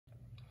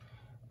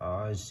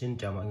Xin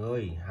chào mọi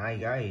người. Hi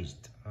guys.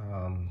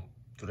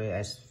 Today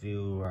I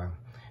will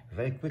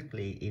very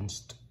quickly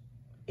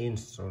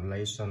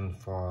installation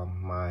for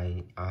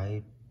my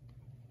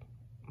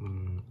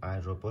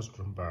IRobot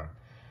Roomba.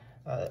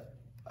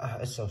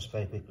 It's so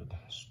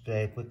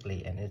very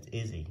quickly and it's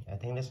easy. I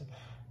think this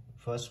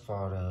first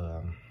for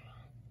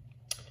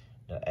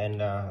the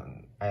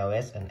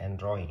iOS and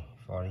Android.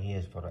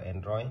 For the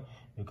Android,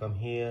 you come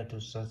here to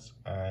search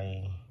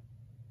iRobot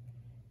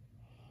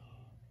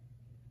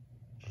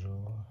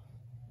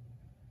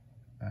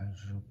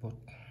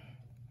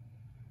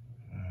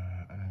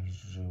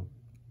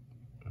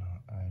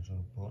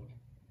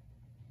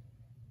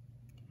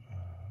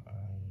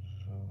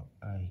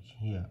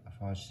here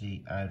for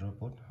see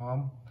iRobot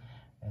Home,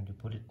 and you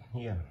put it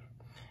here,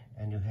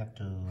 and you have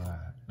to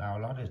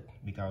download it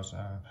because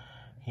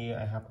here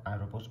I have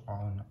iRobot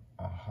on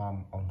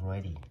home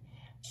already,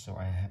 so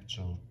I have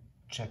to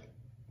check.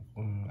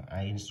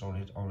 I installed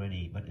it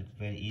already, but it's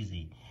very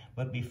easy.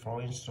 But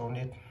before installing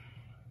it,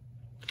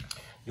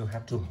 you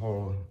have to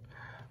hold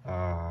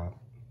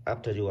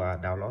after you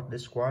download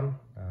this one.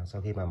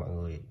 Sau khi mà mọi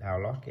người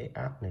download cái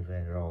app này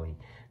về rồi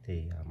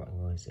thì mọi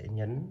người sẽ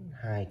nhấn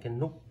hai cái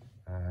nút,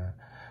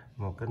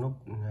 một cái nút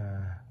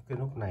cái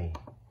nút này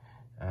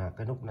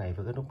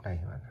với cái nút này,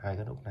 hai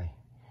cái nút này,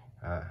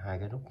 hai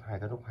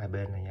cái nút hai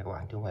bên này nha các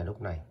bạn, chứ không phải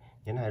nút này.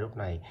 Nhấn hai nút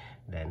này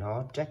để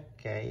nó check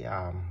cái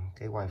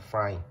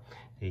wifi.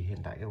 Thì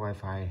hiện tại cái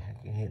wifi,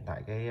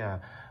 cái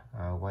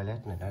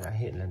wireless này nó đã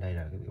hiện lên đây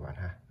rồi các bạn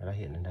ha, nó đã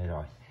hiện lên đây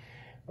rồi.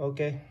 Ok,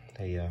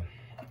 thì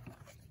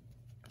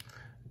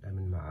để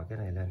mình mở cái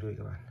này lên cho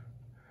các bạn.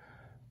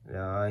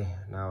 Rồi,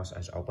 now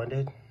I open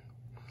it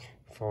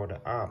for the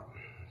app.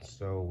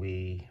 So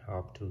we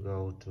have to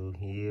go to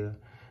here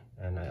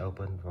and I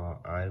open for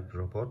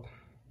iRobot.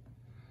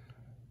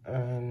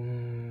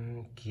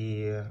 And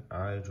here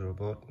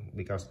iRobot,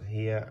 because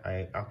here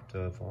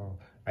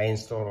I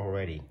installed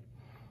already,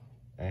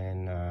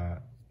 and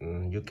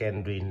you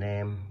can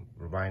rename.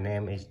 My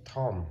name is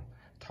Tom.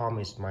 Tom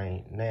is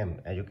my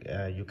name.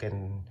 You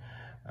can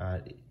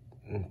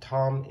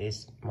Tom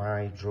is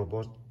my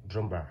robot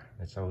Roomba.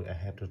 So I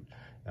have to.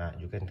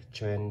 You can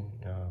change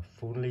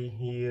fully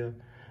here,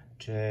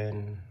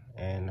 change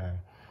and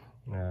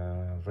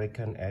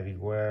vacant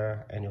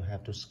everywhere, and you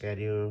have to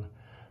schedule.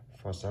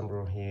 For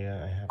example, here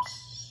I have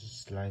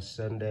like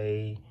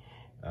Sunday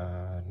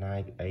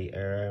 9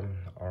 a.m.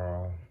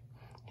 or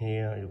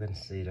here you can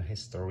see the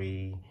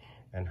history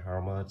and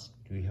how much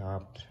we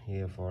have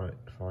here for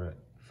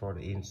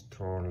the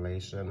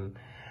installation.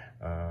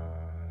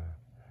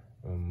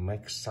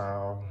 Make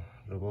sound.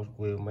 Robot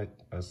will make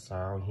a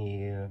sound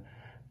here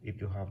if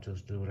you have to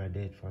do like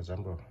that. For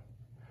example,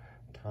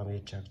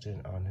 Tommy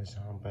Jackson on his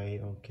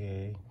homepage.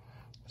 Okay,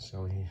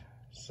 so he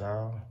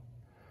sound.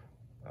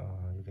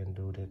 You can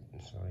do that.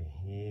 Sorry,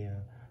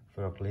 here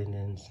for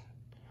cleaning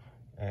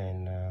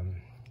and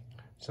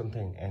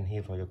something, and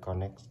here for your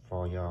connect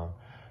for your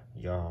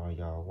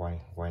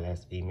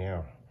wireless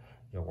email,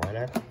 your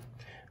wireless.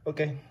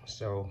 Okay,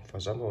 so for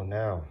example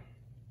now,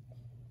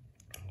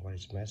 what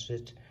is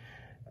message?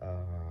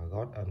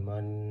 Got a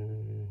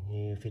month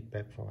here,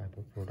 feedback for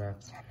Apple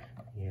products.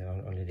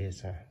 Yeah, only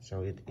this.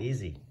 So it's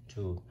easy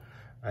to.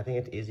 I think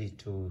it's easy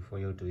for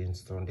you to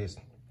install this.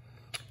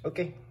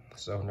 Okay,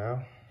 so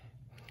now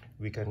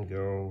we can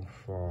go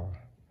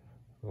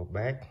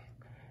back,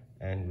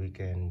 and we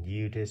can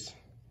use this.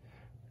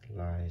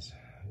 Like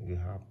you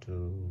have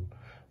to.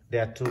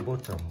 There are two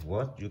buttons.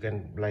 What you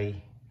can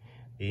play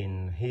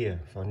in here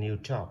for new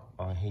job,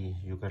 or here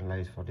you can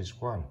play for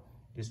this one.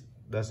 This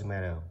doesn't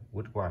matter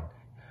which one.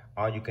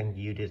 Or you can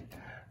use it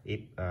if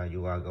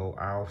you are go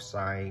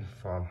outside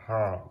from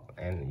home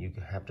and you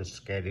have to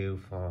schedule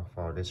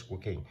for this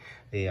working.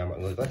 Thì mọi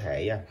người có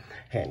thể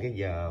hẹn cái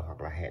giờ,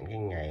 hoặc là hẹn cái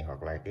ngày,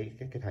 hoặc là cái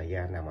thời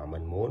gian nào mà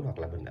mình muốn, hoặc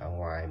là mình ở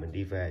ngoài mình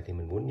đi về thì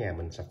mình muốn nhà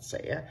mình sạch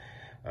sẽ,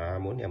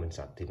 muốn nhà mình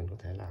sạch thì mình có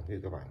thể làm với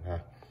các bạn ha.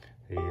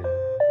 Thì đó,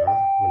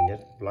 mình nhấn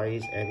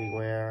place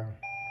everywhere.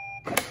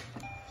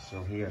 So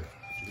here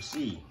you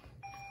see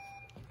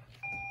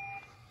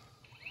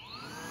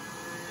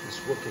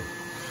it's working.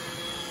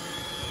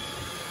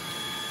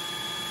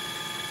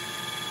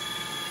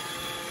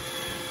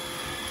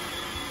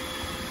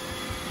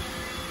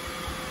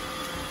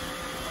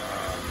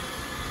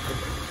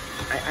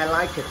 I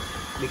like it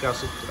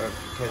because it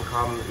can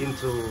come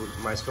into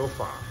my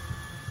sofa.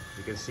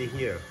 You can see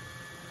here.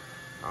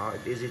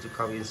 It's easy to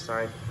come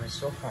inside my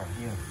sofa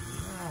here.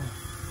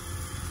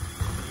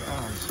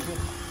 Yeah, it's good.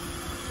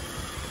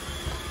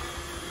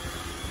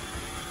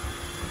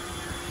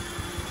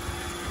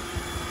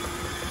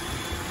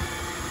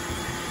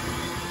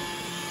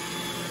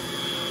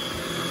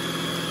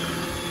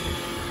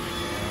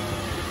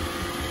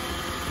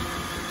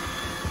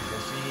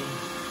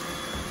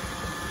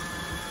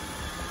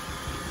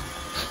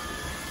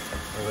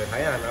 Mọi người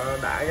thấy là nó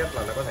đã nhất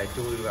là nó có thể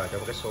chui vào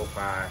trong cái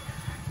sofa.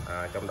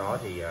 Trong đó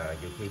thì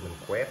nhiều khi mình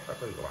quét các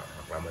bạn,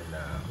 hoặc là mình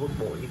hút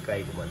bụi cái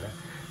cây của mình á,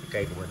 cái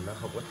cây của mình nó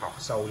không có thọt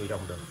sâu vô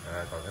trong được.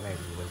 Còn cái này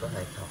thì mình có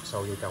thể thọt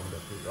sâu vô trong được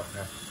các bạn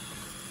ha.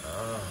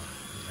 Đó,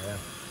 Thấy không?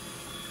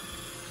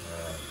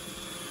 À.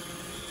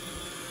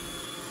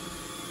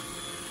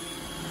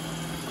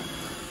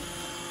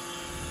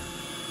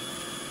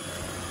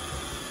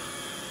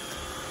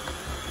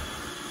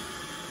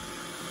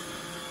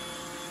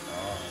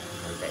 Đó,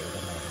 rồi chạy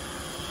trong này.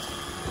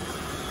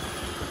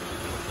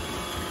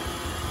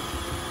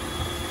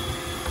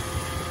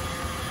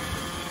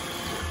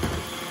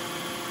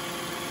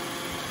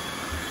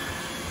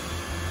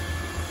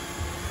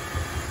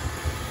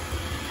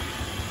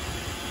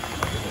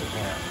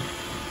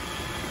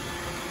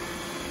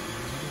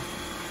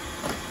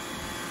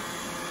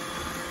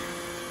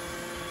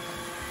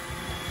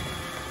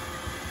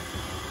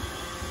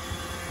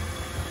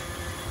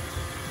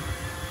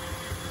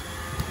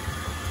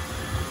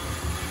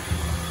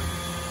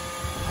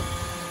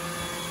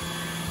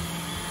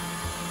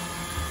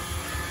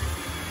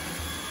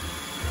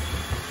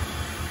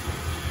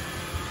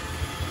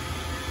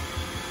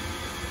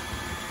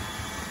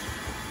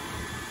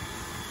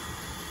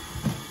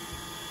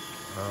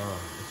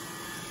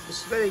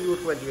 It's very good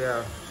when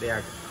they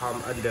are come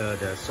under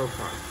the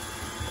sofa.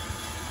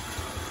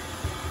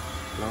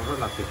 Nó rất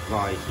là tuyệt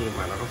vời khi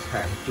mà nó có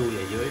thể chui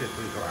ở dưới được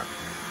các bạn.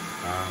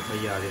 Bây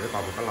giờ thì nó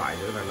còn một cái loại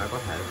nữa là nó có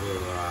thể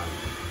vừa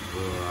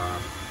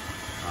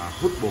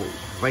hút bụi,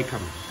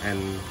 vacuum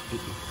and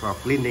for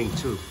cleaning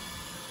too.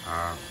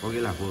 Có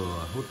nghĩa là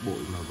vừa hút bụi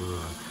mà vừa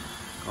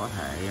có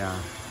thể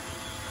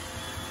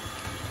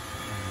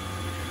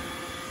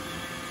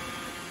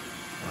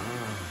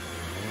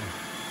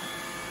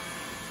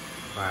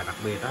và đặc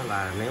biệt đó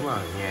là nếu mà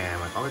nhà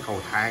mà có cái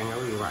cầu thang đó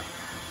các bạn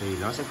thì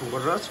nó sẽ không có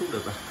rớt xuống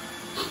được đâu.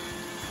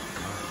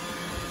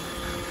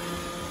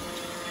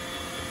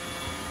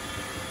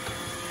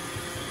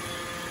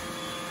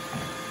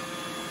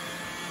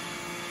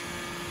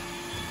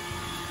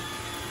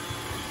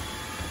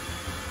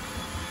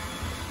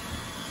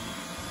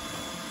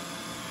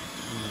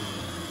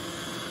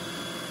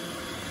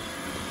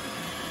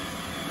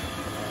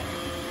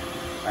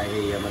 Tại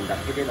vì mình đặt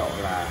cái chế độ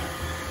là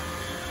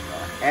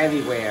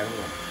everywhere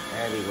luôn,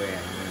 everywhere,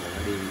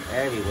 nó đi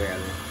everywhere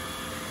luôn.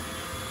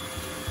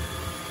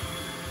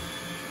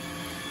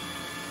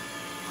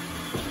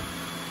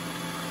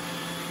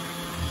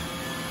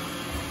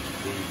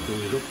 Đi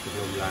chui rút tùm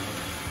lum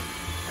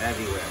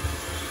everywhere.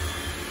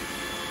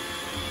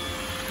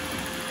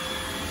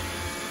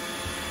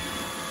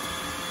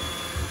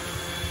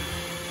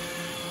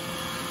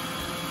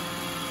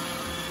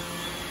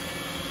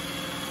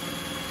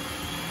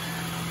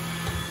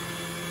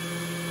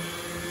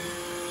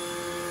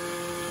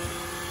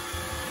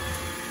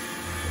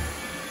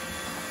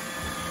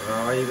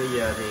 Rồi bây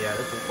giờ thì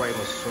nó cũng quay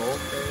một số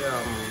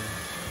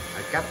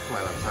cái cách mà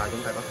làm sao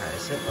chúng ta có thể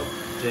set up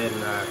trên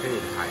cái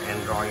điện thoại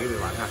Android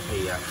các bạn ha.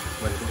 Thì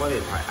mình cũng có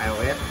điện thoại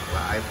iOS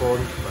và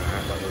iPhone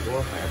và mọi người cũng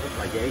có thể rất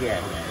là dễ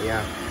dàng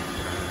để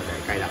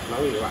cài đặt nó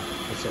các bạn.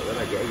 Thật sự rất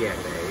là dễ dàng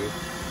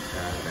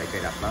để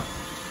cài đặt nó.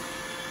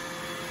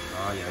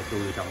 Đó, giờ nó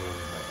chui trong luôn.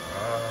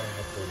 Đó,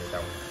 nó chui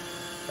vào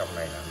trong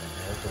này là mình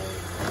muốn chui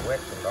quét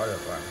trong đó được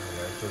các bạn.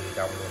 Nó chui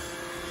trong luôn.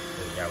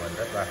 Thì nhà mình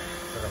rất là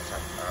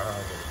sạch. Đó,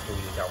 chui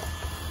vô trong.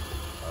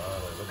 Đó,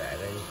 mình có để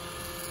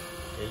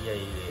cái dây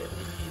điện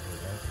gì thì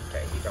nó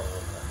chạy vô trong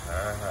luôn.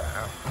 Đó,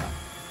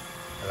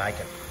 I like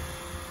it.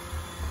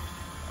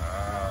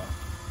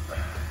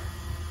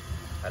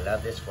 I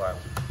love this one.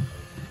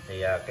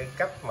 Thì cái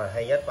cách mà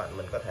hay nhất bạn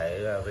mình có thể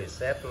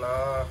reset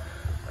nó,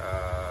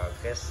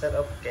 cái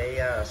setup cái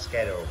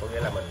schedule, có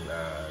nghĩa là mình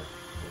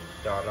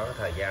cho nó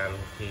thời gian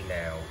khi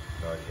nào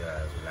rồi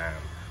làm.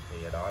 Thì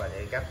đó là những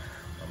cái cách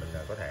mà mình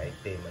có thể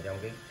tìm ở trong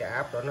cái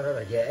app đó, nó rất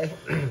là dễ.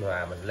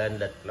 Và mình lên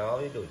lịch nó,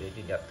 ví dụ như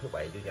chủ nhật, thứ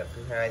bảy, chủ nhật,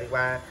 thứ hai, thứ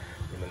ba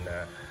thì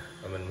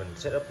mình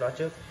setup nó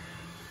trước.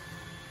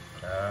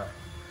 Đó.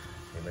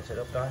 Thì mình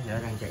setup đó, nó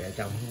đang chạy ở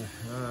trong,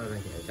 nó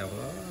đang chạy ở trong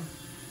đó,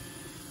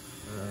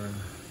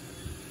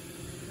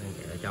 đang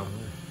chạy ở trong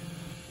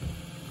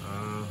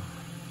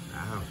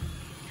đã không?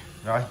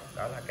 Rồi,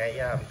 đó là cái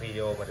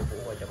video mà tôi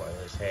muốn cho mọi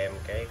người xem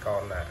cái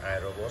con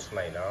iRobot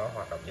này nó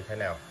hoạt động như thế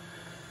nào.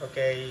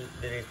 Okay,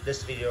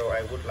 this video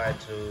I would like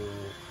to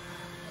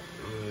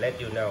let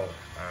you know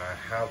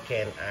how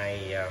can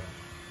I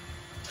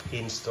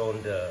install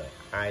the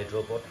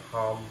iRobot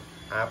Home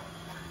app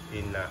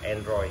in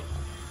Android.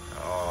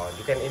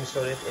 You can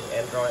install it in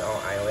Android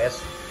or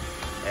iOS,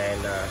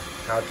 and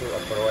how to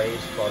operate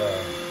for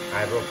the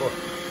iRobot.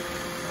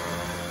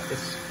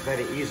 It's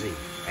very easy,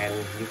 and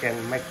you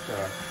can make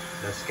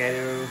the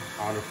schedule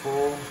on the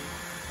phone,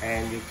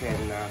 and you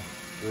can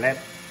let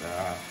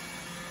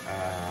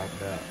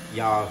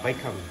your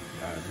vacuum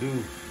do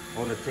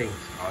all the things.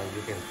 Or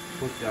you can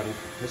put on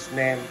his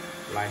name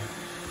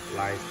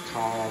like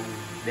Tom,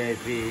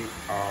 David,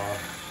 or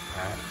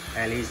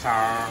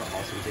Elisa,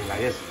 or something like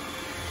this.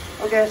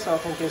 Okay, so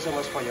thank you so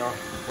much for your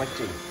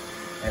watching,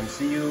 and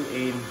see you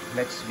in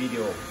next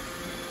video.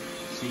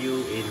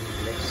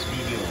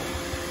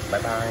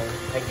 Bye bye.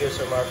 Thank you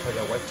so much for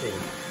your watching,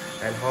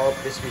 and hope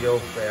this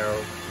video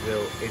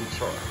will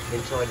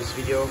enjoy this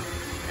video.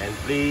 And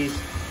please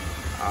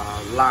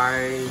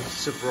like,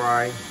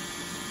 subscribe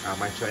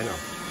my channel.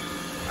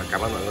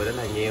 Cảm ơn mọi người rất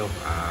là nhiều.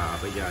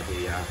 Bây giờ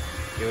thì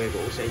Kiwi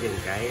cũng sẽ dừng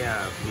cái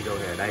video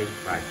này ở đây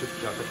và chúc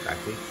cho tất cả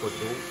quý cô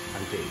chú,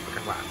 anh chị và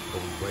các bạn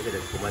cùng với gia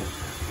đình của mình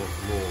một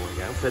mùa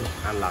Giáng sinh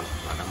an lành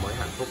và năm mới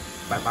hạnh phúc.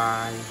 Bye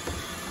bye.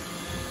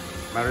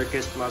 Merry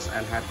Christmas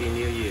and Happy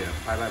New Year.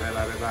 Bye bye bye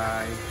bye bye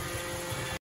bye.